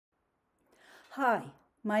Hi,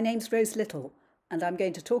 my name's Rose Little, and I'm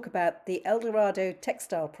going to talk about the Eldorado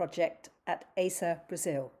Textile project at ASA,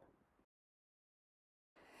 Brazil.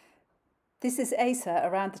 This is ASA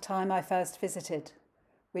around the time I first visited,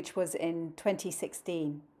 which was in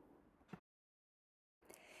 2016.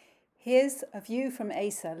 Here's a view from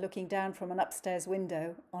ASA looking down from an upstairs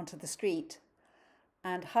window onto the street,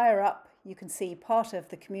 and higher up you can see part of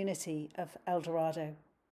the community of Eldorado.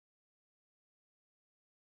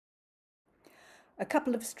 A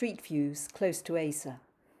couple of street views close to ASA.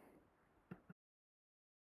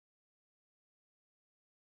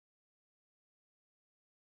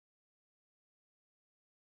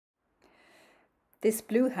 This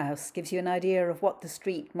blue house gives you an idea of what the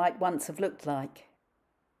street might once have looked like.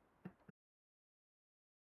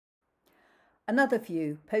 Another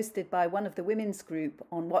view posted by one of the women's group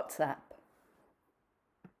on WhatsApp.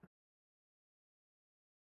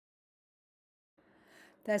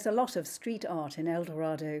 There's a lot of street art in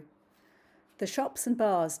Eldorado. The shops and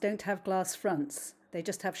bars don't have glass fronts, they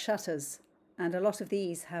just have shutters, and a lot of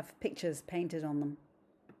these have pictures painted on them.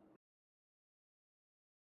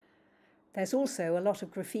 There's also a lot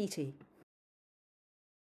of graffiti.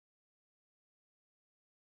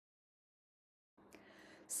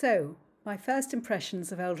 So, my first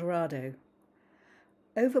impressions of Eldorado.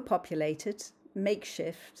 Overpopulated,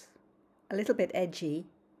 makeshift, a little bit edgy,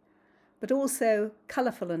 but also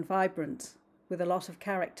colourful and vibrant, with a lot of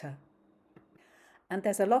character. And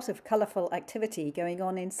there's a lot of colourful activity going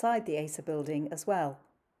on inside the ASA building as well.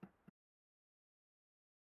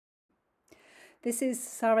 This is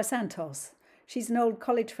Sara Santos. She's an old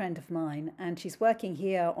college friend of mine, and she's working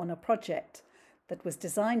here on a project that was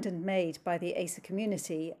designed and made by the ASA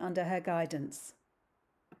community under her guidance.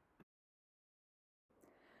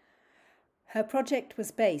 Her project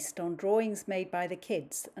was based on drawings made by the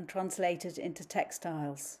kids and translated into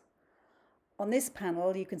textiles. On this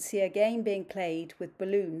panel you can see a game being played with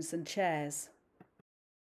balloons and chairs.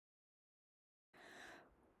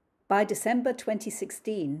 By December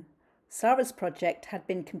 2016, Sara's project had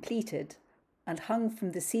been completed and hung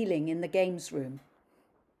from the ceiling in the games room.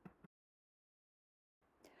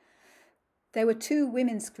 There were 2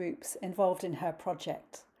 women's groups involved in her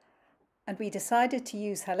project, and we decided to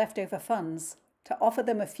use her leftover funds to offer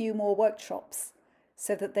them a few more workshops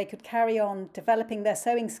so that they could carry on developing their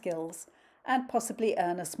sewing skills and possibly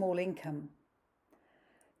earn a small income.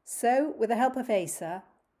 So, with the help of ASA,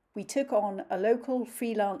 we took on a local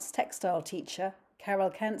freelance textile teacher,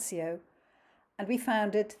 Carol Cancio, and we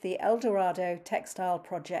founded the Eldorado Textile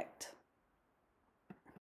Project.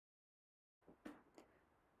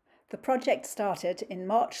 The project started in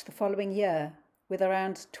March the following year with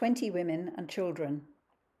around 20 women and children.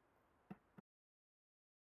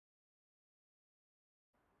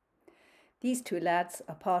 These 2 lads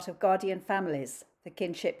are part of Guardian Families, the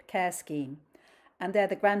kinship care scheme, and they're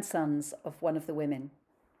the grandsons of one of the women.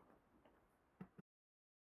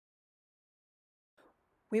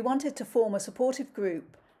 We wanted to form a supportive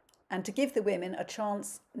group and to give the women a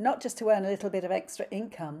chance not just to earn a little bit of extra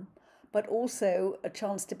income, but also a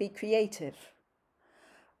chance to be creative.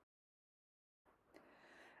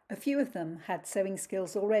 A few of them had sewing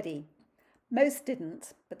skills already. Most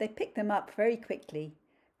didn't, but they picked them up very quickly,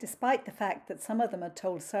 despite the fact that some of them had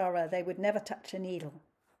told Sara they would never touch a needle.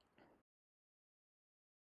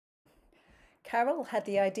 Carol had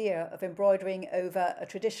the idea of embroidering over a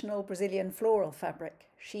traditional Brazilian floral fabric,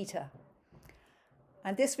 chita,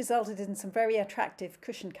 and this resulted in some very attractive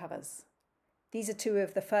cushion covers. These are 2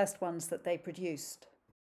 of the first ones that they produced.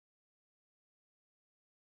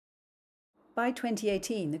 By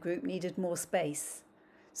 2018, the group needed more space,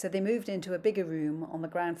 so they moved into a bigger room on the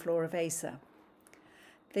ground floor of ASA.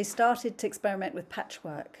 They started to experiment with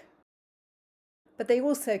patchwork, but they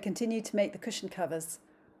also continued to make the cushion covers,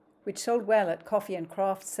 which sold well at coffee and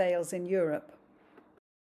craft sales in Europe.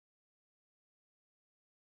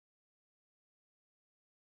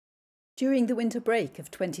 During the winter break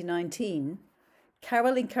of 2019,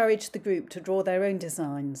 Carol encouraged the group to draw their own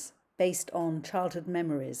designs based on childhood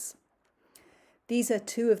memories. These are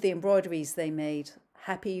 2 of the embroideries they made,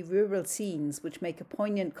 happy rural scenes which make a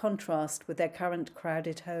poignant contrast with their current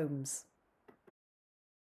crowded homes.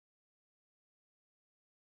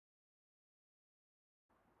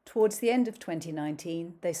 Towards the end of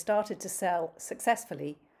 2019, they started to sell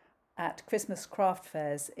successfully at Christmas craft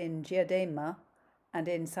fairs in Diadema and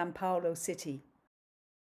in São Paulo City.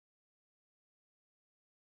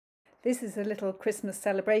 This is a little Christmas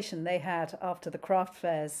celebration they had after the craft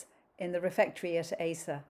fairs in the refectory at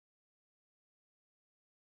ASA.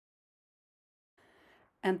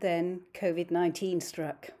 And then COVID-19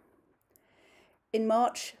 struck. In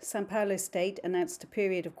March, São Paulo State announced a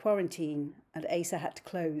period of quarantine and ASA had to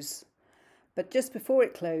close. But just before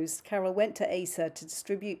it closed, Carol went to ASA to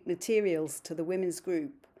distribute materials to the women's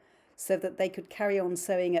group so that they could carry on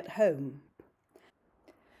sewing at home.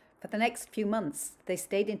 For the next few months, they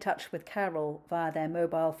stayed in touch with Carol via their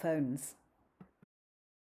mobile phones.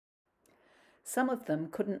 Some of them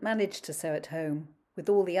couldn't manage to sew at home with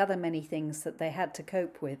all the other many things that they had to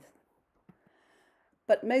cope with.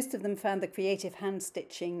 But most of them found the creative hand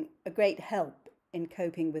stitching a great help in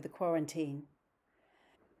coping with the quarantine.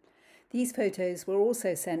 These photos were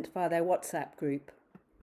also sent via their WhatsApp group.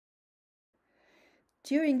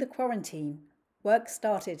 During the quarantine, work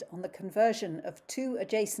started on the conversion of 2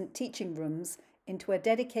 adjacent teaching rooms into a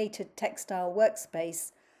dedicated textile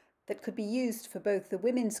workspace that could be used for both the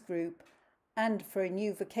women's group and for a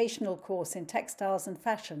new vocational course in textiles and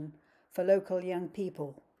fashion for local young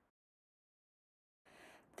people.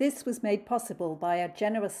 This was made possible by a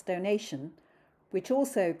generous donation, which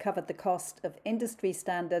also covered the cost of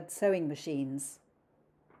industry-standard sewing machines.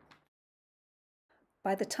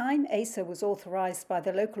 By the time ASA was authorised by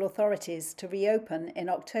the local authorities to reopen in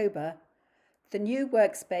October, the new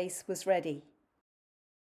workspace was ready.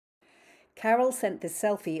 Carol sent this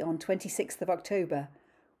selfie on 26th of October,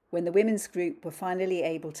 when the women's group were finally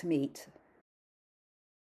able to meet.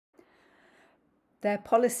 Their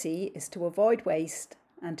policy is to avoid waste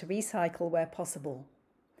and to recycle where possible,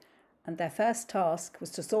 and their first task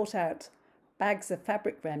was to sort out bags of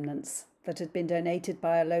fabric remnants that had been donated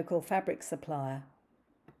by a local fabric supplier.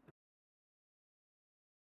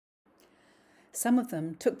 Some of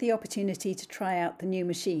them took the opportunity to try out the new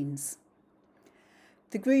machines.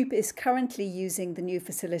 The group is currently using the new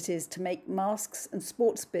facilities to make masks and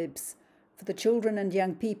sports bibs for the children and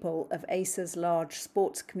young people of ASA's large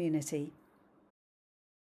sports community.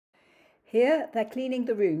 Here they're cleaning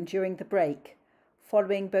the room during the break,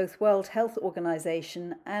 following both World Health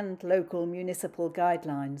Organization and local municipal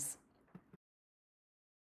guidelines.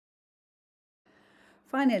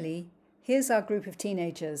 Finally, here's our group of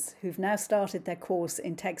teenagers who've now started their course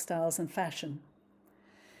in textiles and fashion.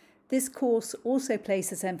 This course also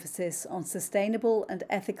places emphasis on sustainable and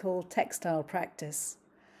ethical textile practice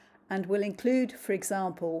and will include, for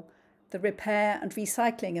example, the repair and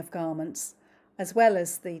recycling of garments, as well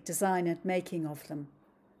as the design and making of them.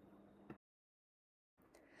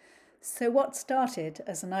 So what started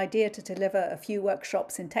as an idea to deliver a few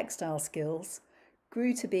workshops in textile skills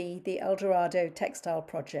grew to be the Eldorado Textile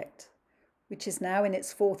Project, which is now in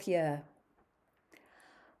its 4th year.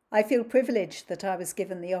 I feel privileged that I was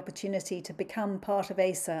given the opportunity to become part of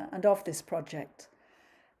ASA and of this project,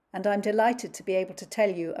 and I'm delighted to be able to tell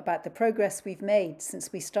you about the progress we've made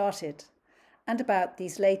since we started and about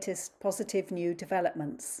these latest positive new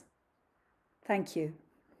developments. Thank you.